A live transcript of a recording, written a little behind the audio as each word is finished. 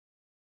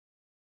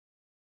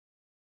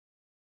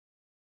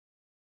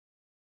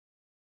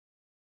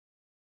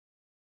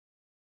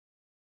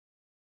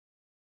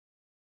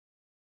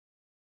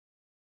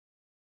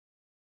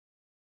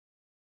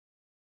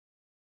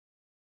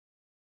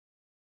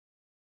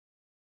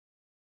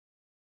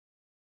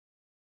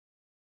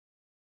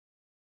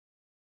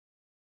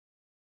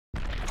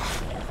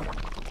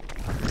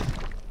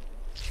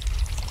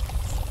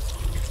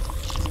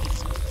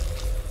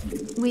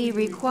We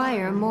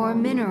require more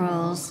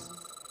minerals.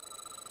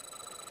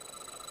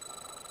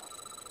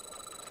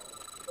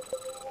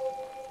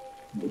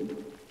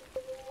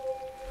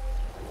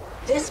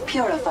 This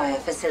purifier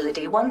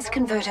facility once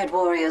converted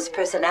warriors'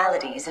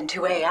 personalities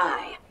into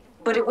AI,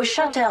 but it was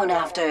shut down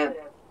after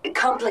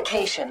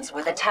complications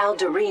with a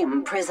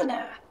Tal'Darim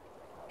prisoner.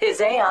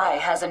 His AI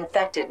has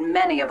infected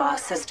many of our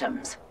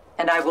systems,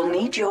 and I will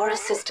need your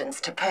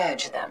assistance to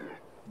purge them.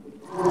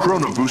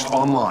 Chrono Boost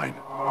online.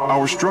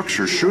 Our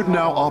structure should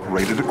now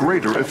operate at a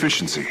greater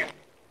efficiency.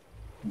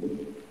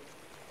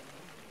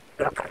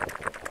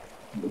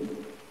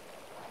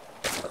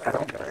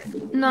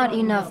 Not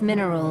enough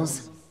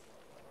minerals.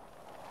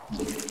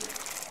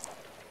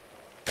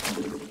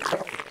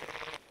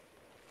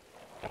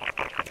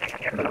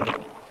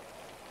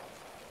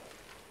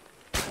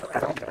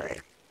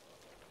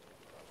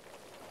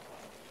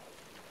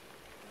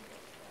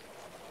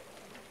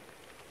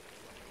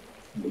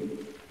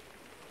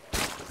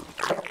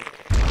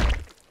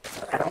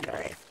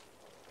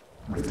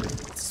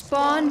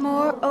 Spawn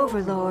more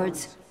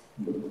overlords.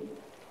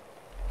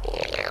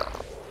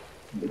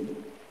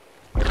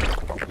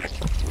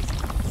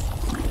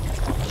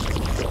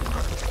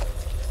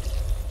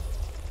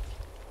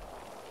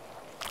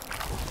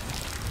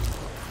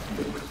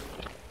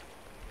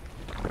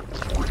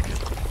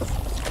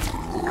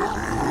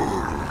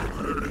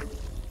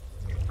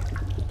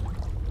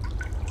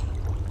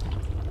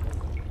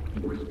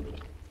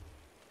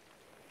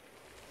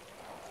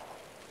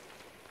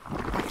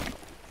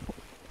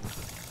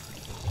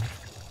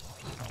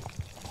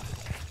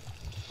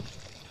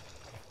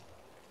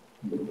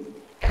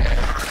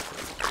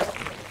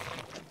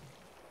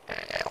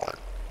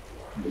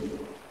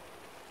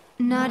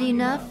 Not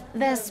enough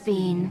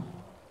Vespine.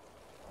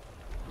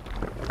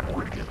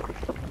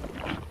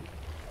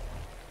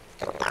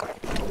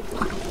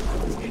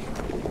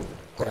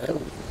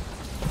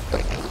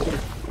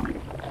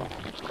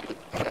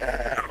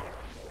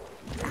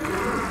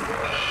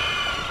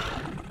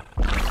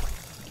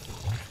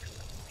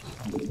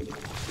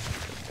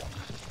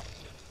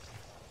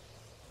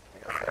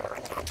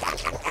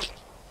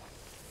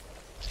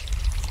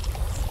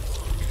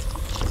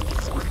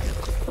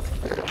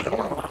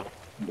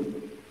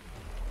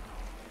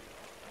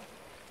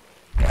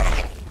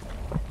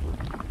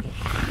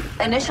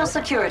 Initial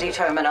security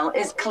terminal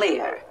is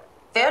clear.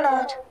 Fear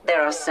not,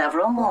 there are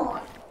several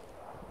more.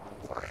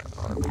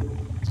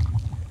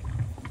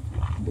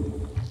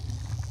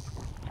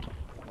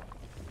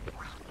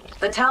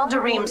 The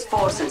Tal'Darim's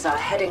forces are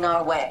heading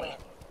our way.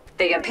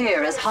 They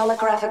appear as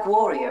holographic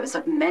warriors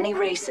of many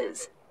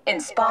races,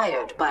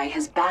 inspired by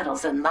his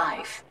battles in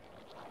life.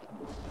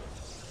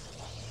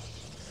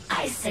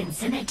 I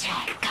sense an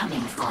attack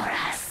coming for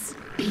us.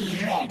 Be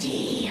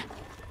ready.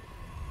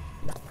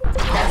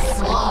 The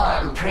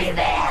swarm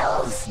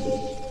prevails.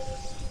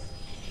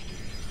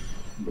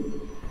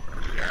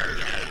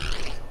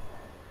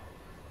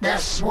 The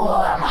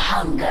swarm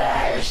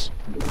hungers.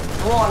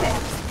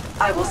 Warning.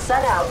 I will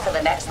set out for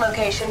the next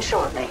location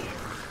shortly.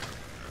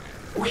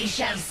 We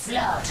shall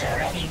slaughter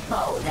any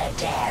foe that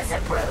dares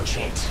approach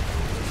it.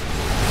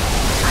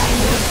 I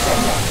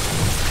listen.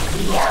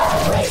 We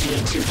are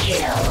ready to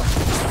kill.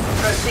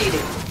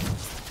 Proceeding.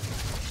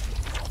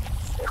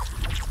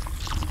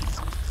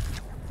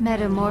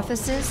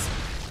 Metamorphosis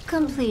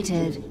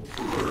completed.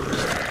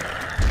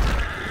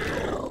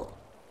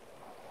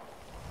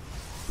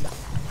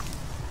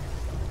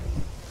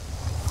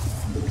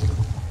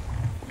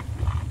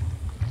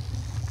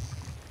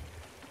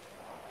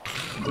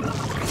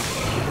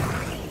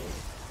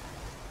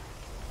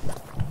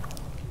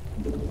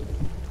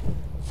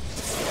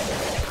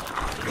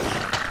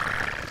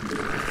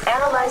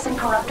 Analyzing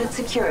corrupted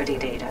security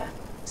data.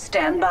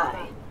 Stand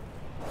by.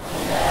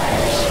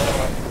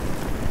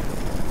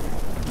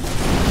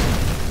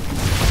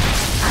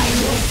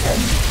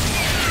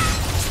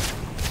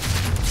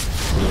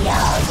 We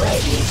are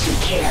ready to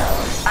kill.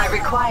 I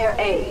require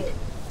aid.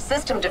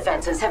 System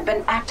defenses have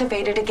been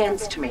activated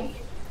against me.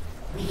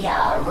 We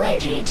are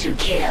ready to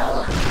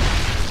kill.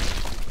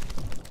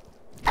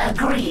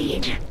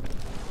 Agreed.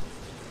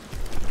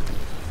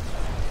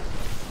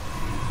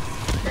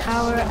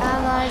 Our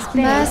allies'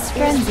 mass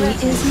frenzy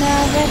is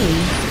now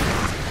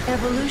ready.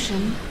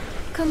 Evolution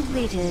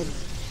completed.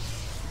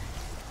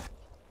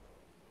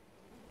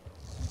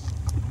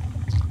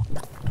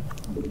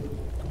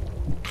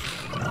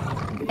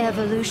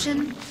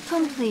 Evolution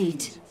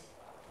complete.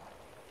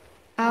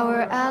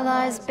 Our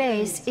allies'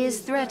 base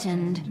is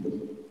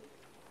threatened.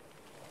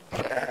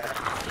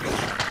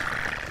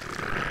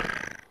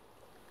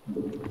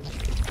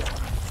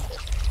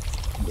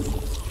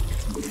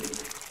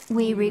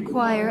 We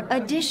require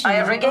additional I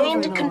have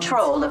regained overlords.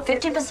 control of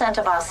 50%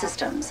 of our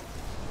systems,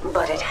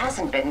 but it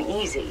hasn't been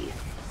easy.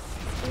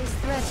 Is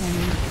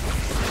threatened.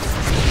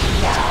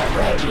 We are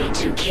ready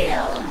to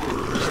kill.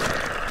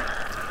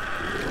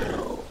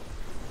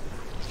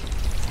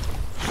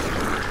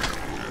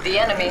 The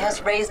enemy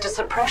has raised a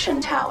suppression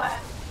tower.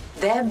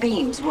 Their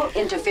beams will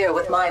interfere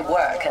with my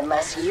work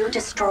unless you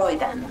destroy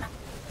them.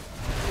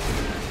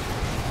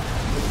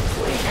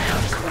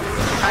 Without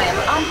I am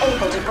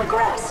unable to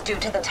progress due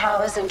to the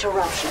tower's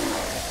interruption.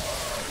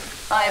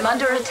 I am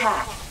under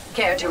attack.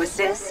 Care to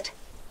assist?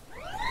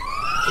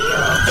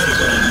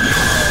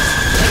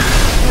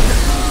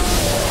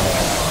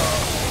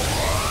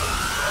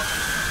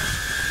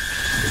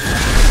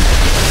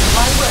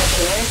 My work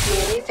here is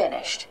nearly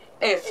finished,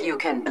 if you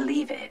can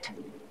believe it.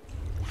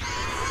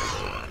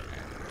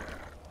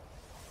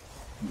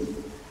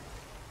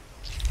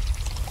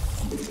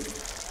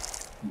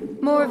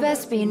 More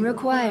Vespene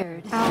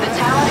required. The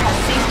tower has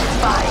ceased its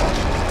fire.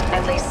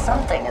 At least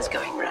something is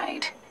going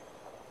right.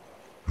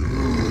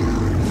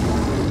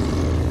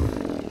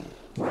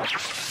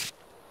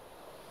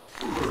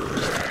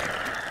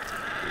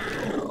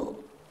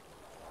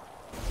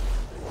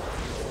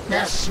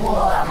 The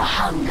swarm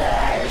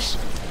hungers.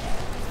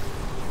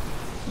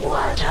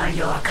 What are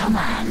your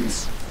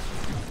commands?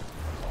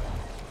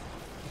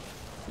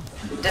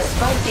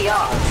 Despite the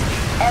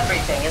odds,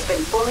 everything has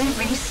been fully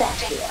reset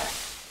here.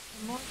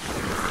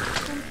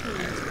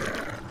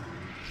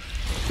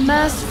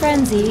 Mass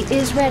Frenzy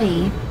is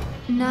ready.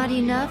 Not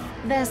enough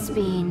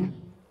Vespene.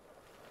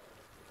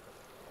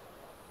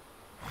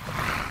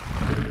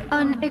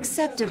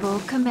 Unacceptable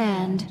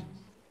command.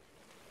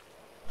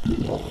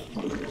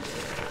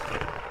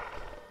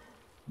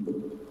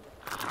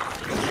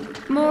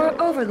 More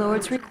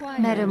overlords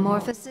required.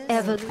 Metamorphosis.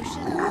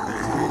 Evolution.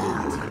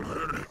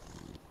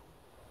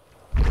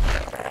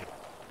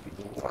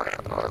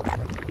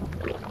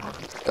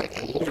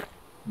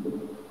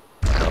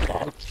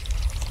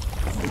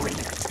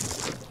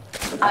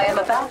 I am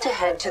about to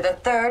head to the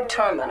third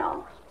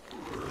terminal.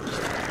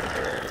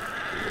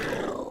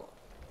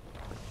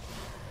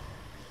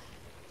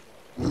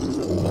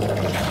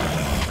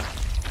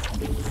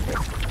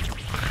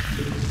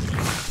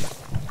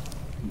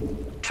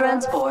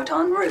 Transport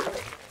en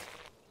route.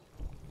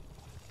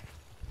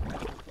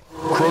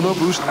 Chrono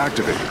boost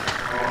activated.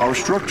 Our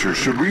structure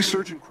should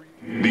research and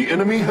create. The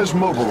enemy has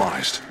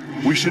mobilized.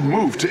 We should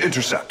move to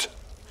intercept.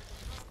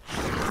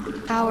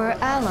 Our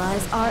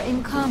allies are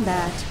in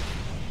combat.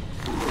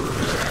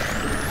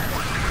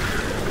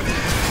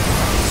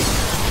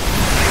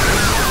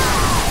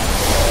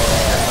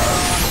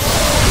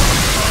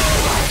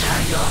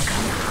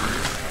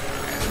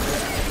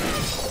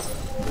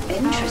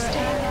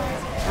 Interesting.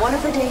 One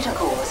of the data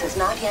cores has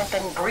not yet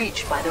been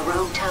breached by the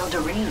rogue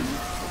Tal'Darim.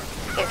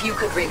 If you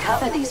could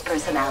recover these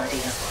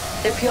personalities,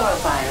 the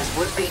purifiers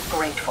would be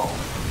grateful.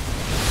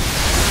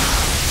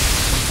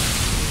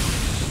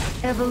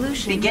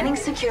 Evolution. Beginning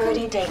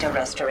security data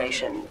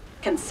restoration.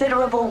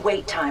 Considerable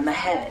wait time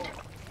ahead.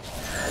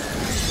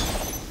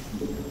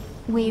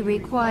 We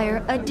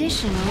require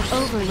additional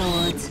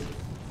overlords.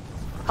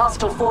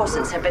 Hostile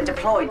forces have been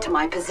deployed to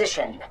my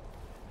position.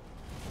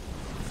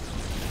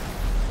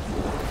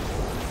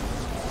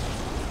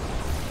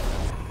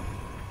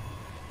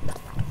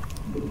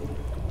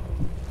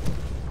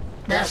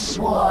 The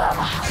swarm.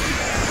 Our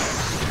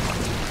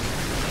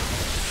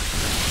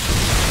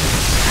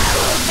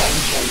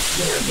vengeance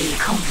will be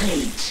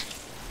complete.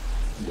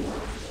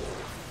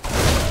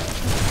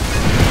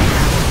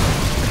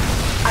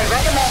 I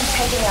recommend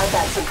taking out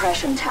that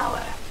suppression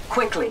tower.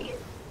 Quickly.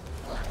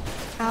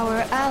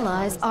 Our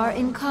allies are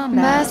in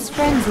combat. Mass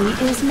Frenzy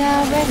is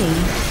now ready.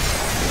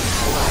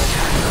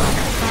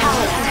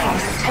 Tower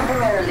attacks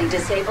temporarily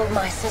disabled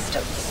my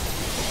systems.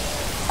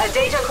 A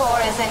data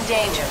core is in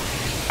danger.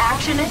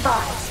 Action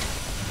advised.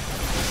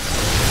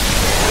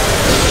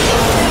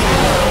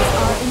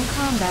 Are in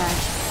combat.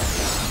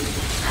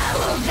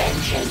 Our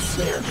vengeance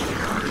will be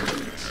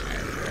complete.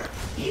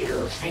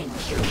 You think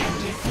you can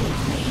defeat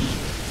me?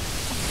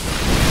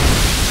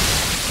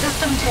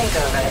 System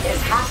takeover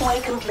is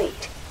halfway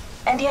complete.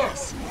 And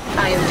yes,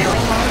 I am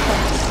doing my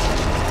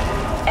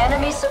best.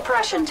 Enemy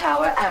suppression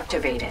tower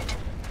activated.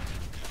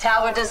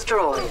 Tower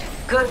destroyed.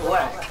 Good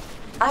work.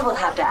 I will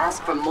have to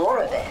ask for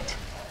more of it.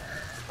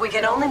 We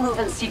can only move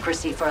in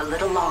secrecy for a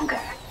little longer.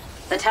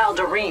 The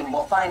Tal'Darim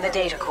will find the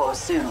data core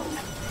soon.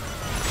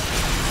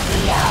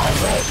 We are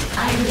ready.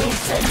 I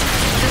listen.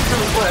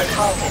 Systems work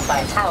halted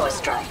by tower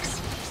strikes.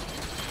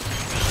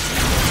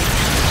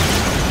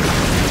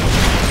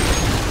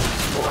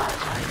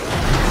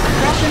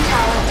 Suppression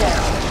tower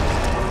down.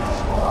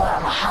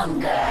 Swarm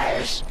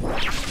hungers.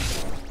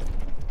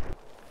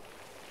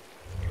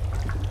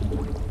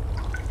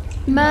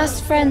 Mass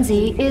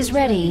Frenzy is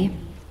ready.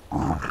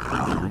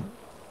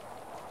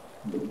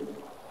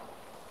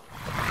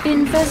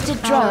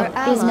 Infested drop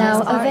is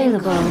now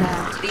available.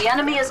 The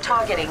enemy is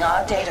targeting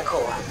our data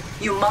core.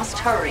 You must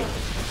hurry.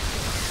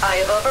 I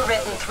have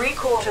overwritten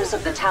 3/4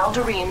 of the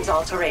Tal'Darim's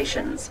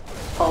alterations.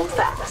 Hold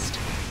fast.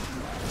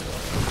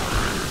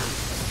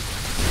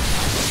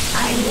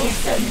 I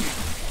listen.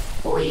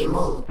 We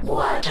move.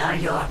 What are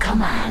your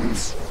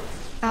commands?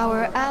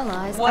 Our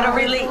allies What a are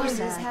in relief.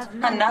 combat.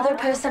 Another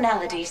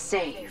personality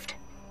saved.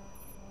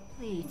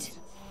 Complete.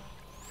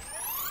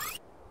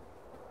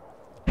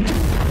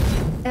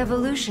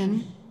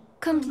 Evolution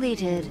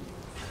completed.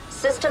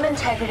 System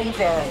integrity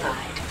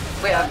verified.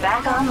 We are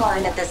back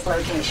online at this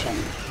location.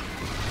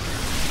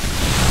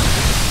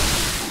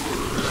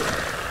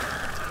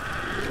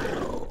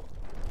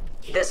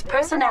 This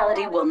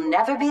personality will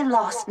never be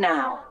lost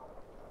now.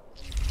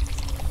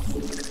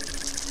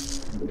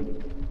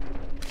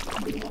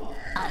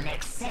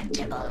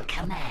 Unacceptable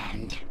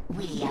command.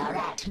 We are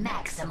at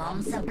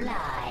maximum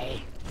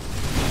supply.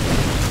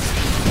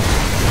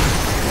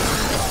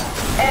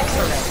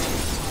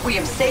 Excellent. We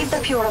have saved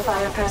the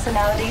Purifier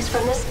personalities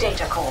from this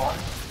data core.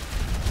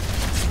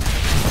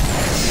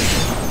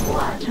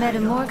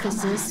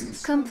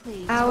 Metamorphosis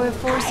complete. Our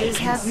forces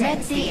have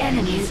met the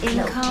enemy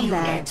in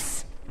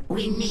combat.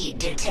 We need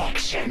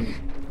detection.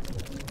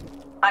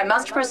 I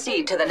must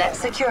proceed to the next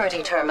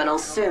security terminal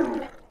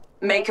soon.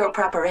 Make your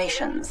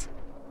preparations.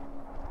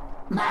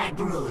 My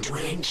brood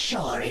will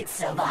ensure its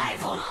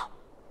survival.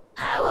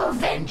 Our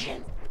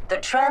vengeance. The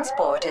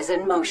transport is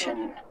in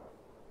motion.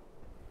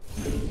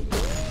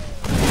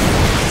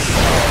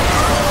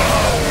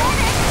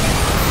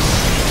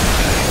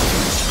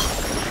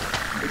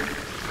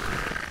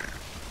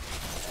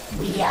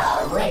 We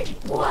are ready.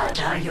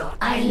 What are your...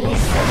 I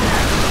listen.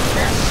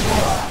 The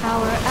swarm.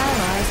 Our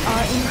allies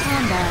are in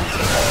combat.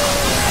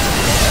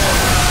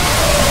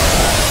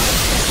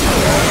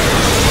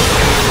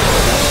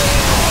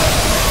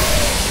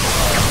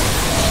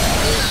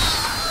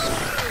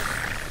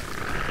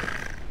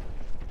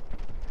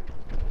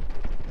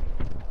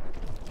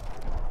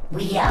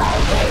 We are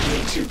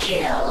ready to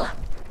kill.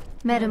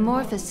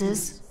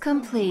 Metamorphosis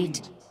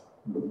complete.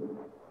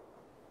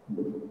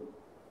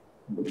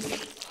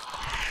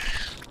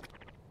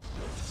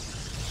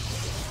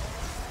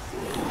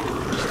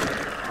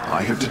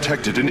 I have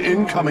detected an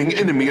incoming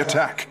enemy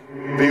attack.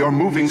 They are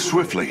moving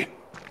swiftly.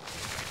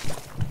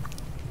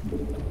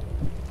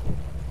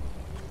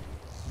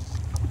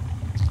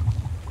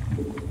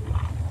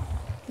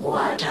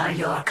 What are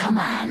your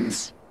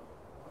commands?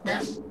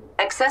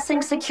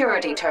 Accessing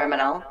security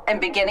terminal and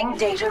beginning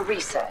data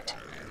reset.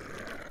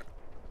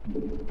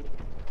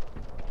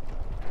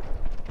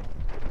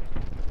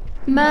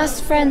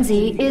 Mass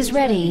frenzy is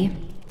ready.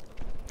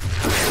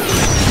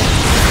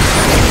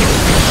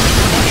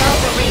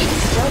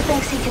 Still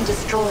thinks he can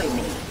destroy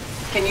me.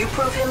 Can you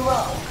prove him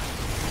wrong?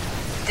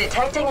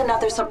 Detecting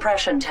another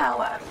suppression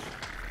tower.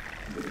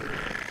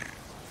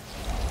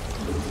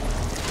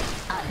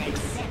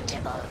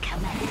 Unacceptable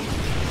command.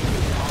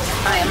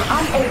 I am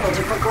unable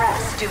to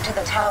progress due to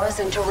the tower's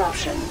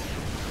interruption.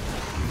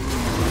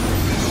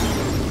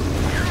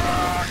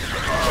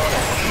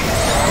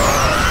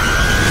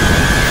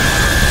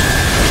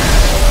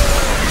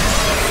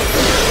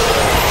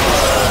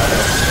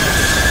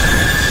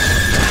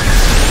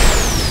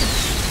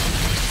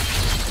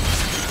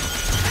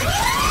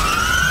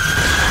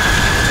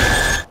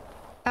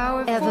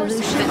 Our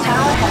evolution. The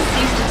tower has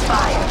ceased its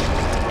fire.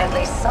 At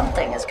least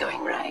something is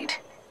going right.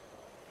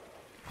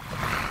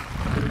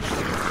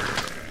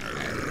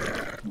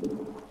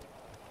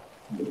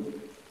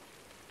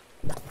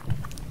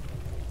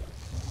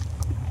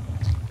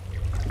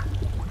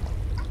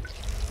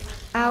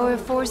 Our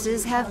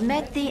forces have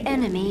met the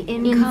enemy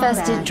in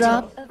infested combat.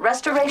 Drop.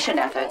 Restoration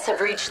efforts have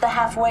reached the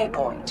halfway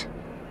point.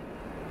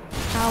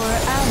 Our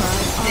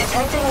allies are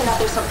detecting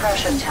another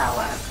suppression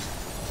tower.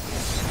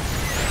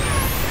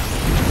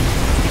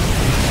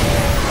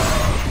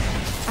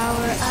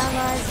 Our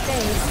allies'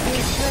 base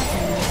is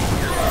threatened.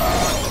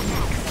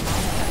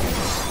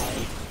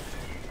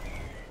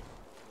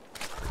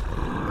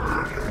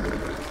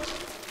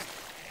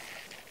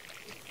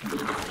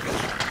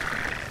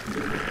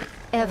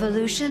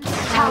 Evolution.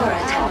 Tower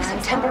attacks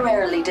have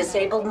temporarily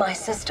disabled my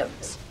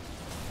systems.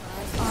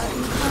 Are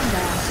in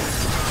combat.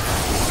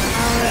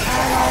 Our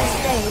allies'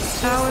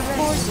 base. Our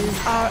forces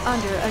are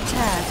under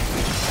attack.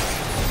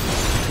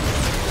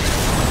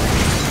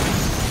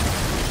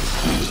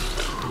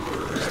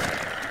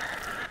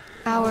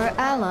 Our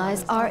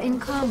allies are in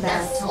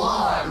combat. The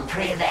swarm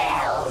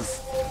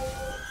prevails.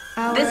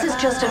 This is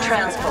just a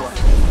transport.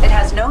 It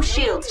has no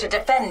shields to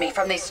defend me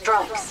from these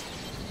strikes.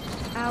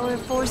 Our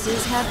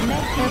forces have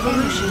met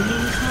evolution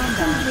in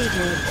combat.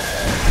 Completed.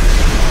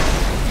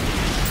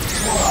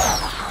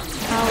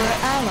 Our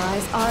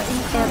allies are in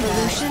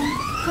evolution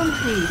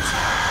complete.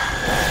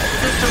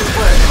 Systems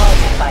were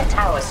halted by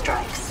tower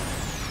strikes.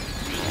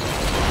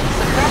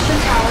 Suppression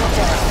tower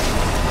down.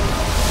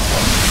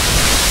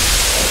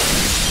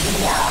 We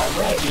are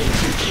ready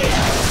to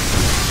kill.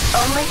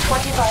 Only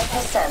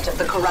 25% of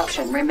the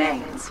corruption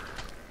remains.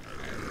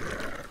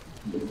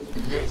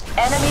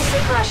 Enemy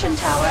suppression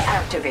tower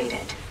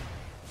activated.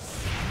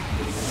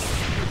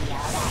 We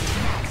are at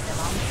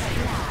maximum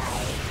supply.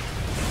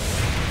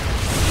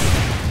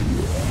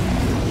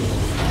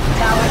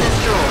 Tower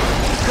destroyed.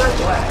 Good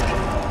work.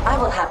 I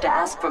will have to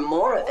ask for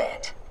more of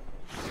it.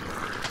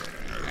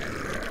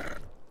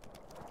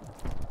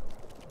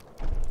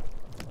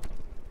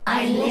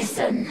 I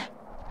listen.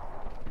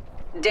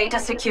 Data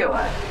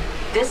secure.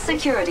 This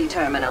security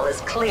terminal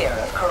is clear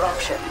of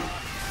corruption.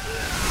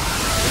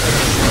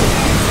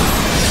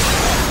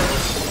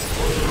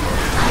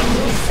 I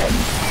listen.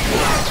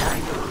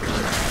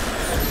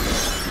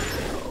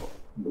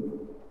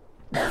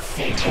 The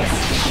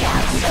fittest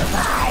shall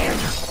survive.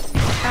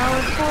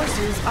 Our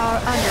forces are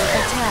under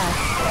attack.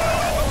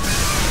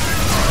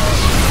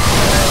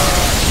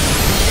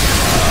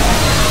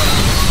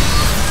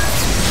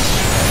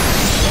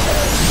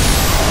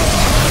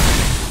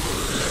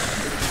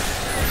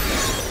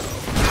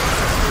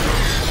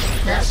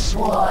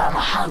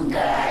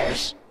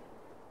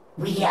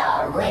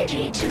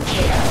 ready to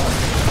kill.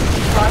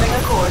 Plotting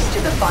a course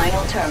to the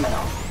final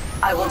terminal.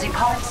 I will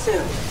depart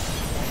soon.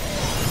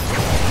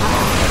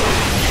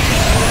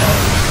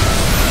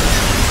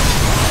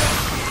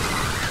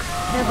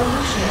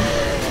 Evolution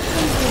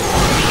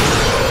complete.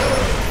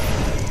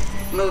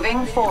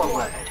 Moving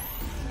forward.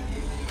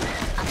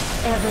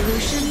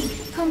 Evolution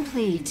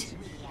complete.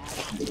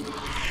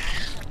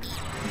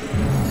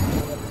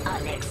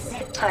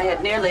 I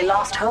had nearly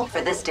lost hope for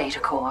this data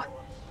core,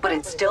 but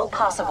it's still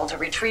possible to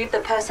retrieve the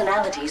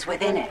personalities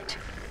within it.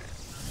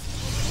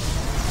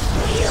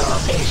 Your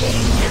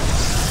bidding.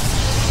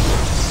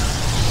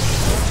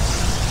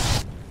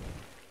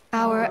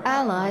 Our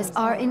allies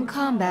are in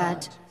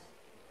combat.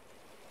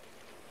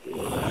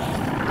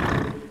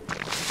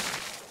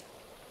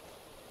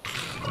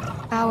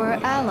 Our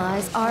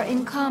allies are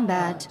in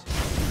combat.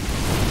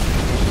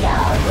 We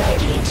are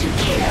ready to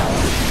kill.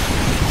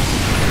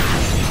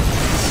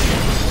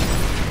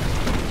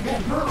 The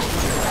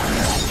moons are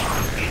under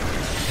attack.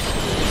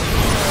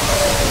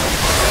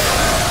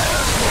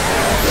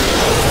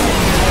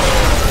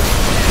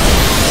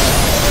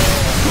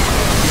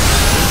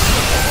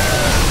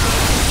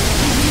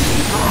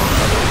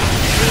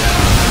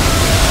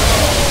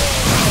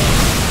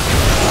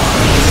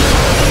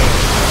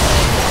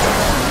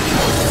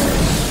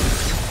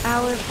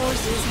 Our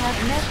forces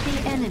have met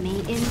the enemy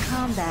in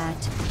combat.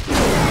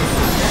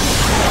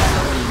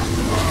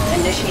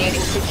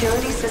 Initiating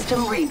security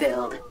system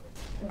rebuild.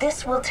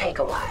 This will take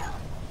a while.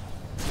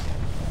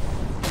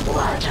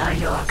 What are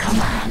your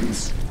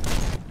commands?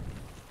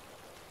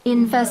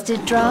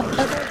 Infested drop.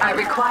 I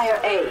require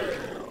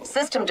aid.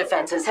 System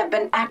defenses have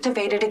been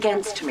activated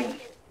against me.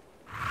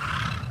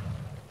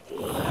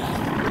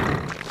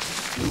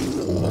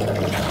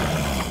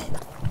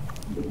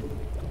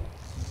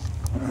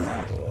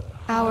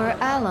 Our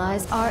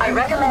allies are I in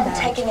recommend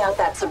combat. taking out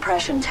that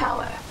suppression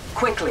tower.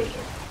 Quickly.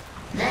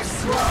 The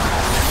swarm.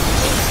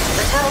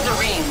 The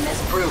Tal'Darim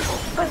is brutal,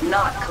 but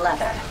not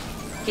clever.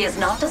 He has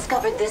not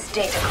discovered this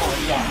data core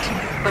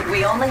yet, but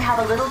we only have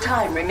a little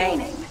time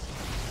remaining.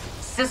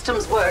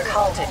 Systems work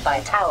halted by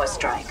tower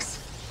strikes.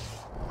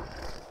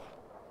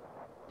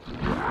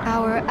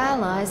 Our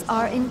allies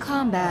are in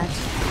combat.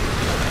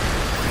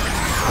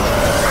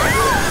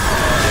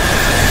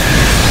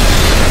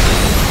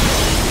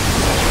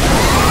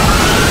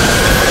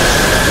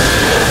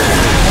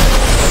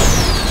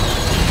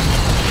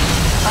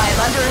 I'm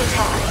under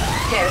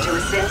attack. Care to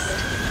assist?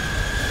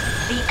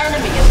 The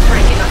enemy is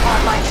breaking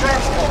apart my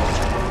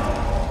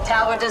transport.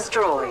 Tower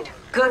destroyed.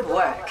 Good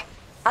work.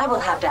 I will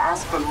have to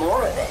ask for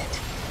more of it.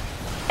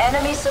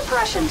 Enemy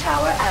suppression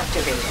tower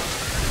activated.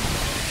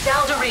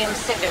 Tal'Darim's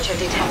signature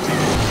detected.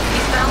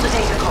 He's found the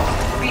data core.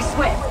 Be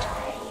swift.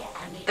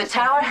 The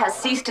tower has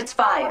ceased its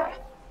fire.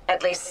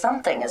 At least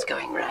something is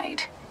going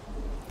right.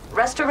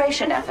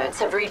 Restoration efforts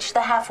have reached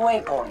the halfway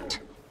point.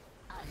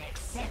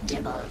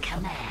 Unacceptable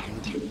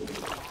command.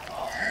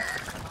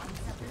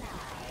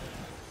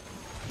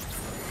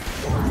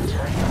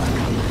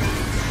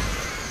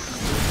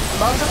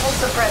 Multiple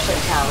suppression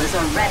towers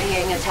are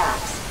readying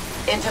attacks.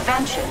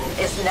 Intervention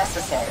is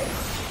necessary.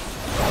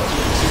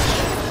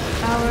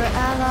 Our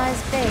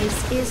allies'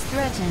 base is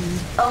threatened.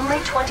 Only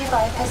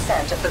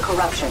 25% of the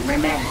corruption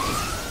remains.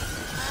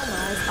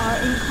 Allies are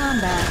in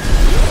combat.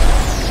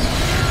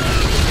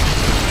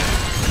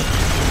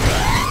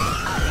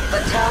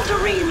 But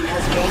Tal'Darim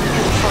has gained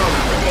control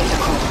of the data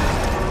core.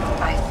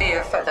 I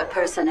fear for the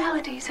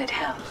personalities it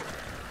held.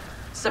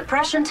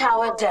 Suppression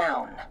tower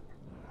down.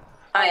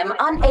 I am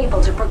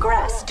unable to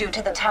progress due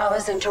to the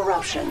tower's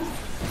interruption.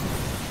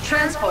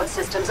 Transport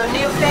systems are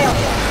near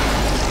failure.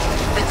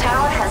 The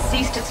tower has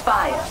ceased its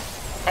fire.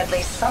 At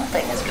least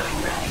something is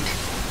going right.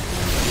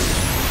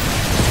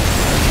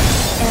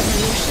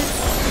 Evolution.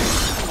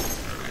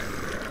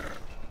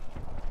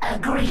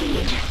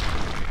 Agreed.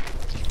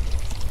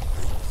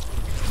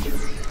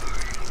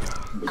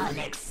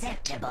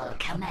 Unacceptable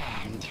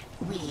command.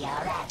 We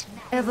are at...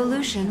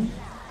 Evolution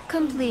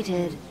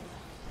completed.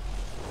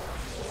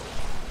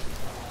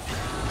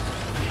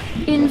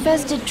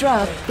 Infested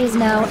drop is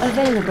now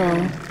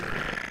available.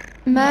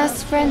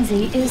 Mass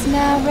frenzy is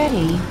now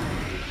ready.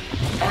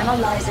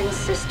 Analyzing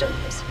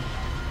systems.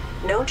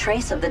 No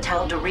trace of the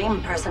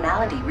Tal'Darim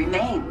personality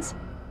remains.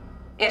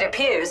 It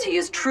appears he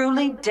is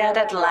truly dead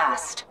at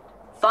last.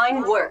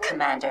 Fine work,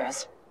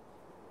 commanders.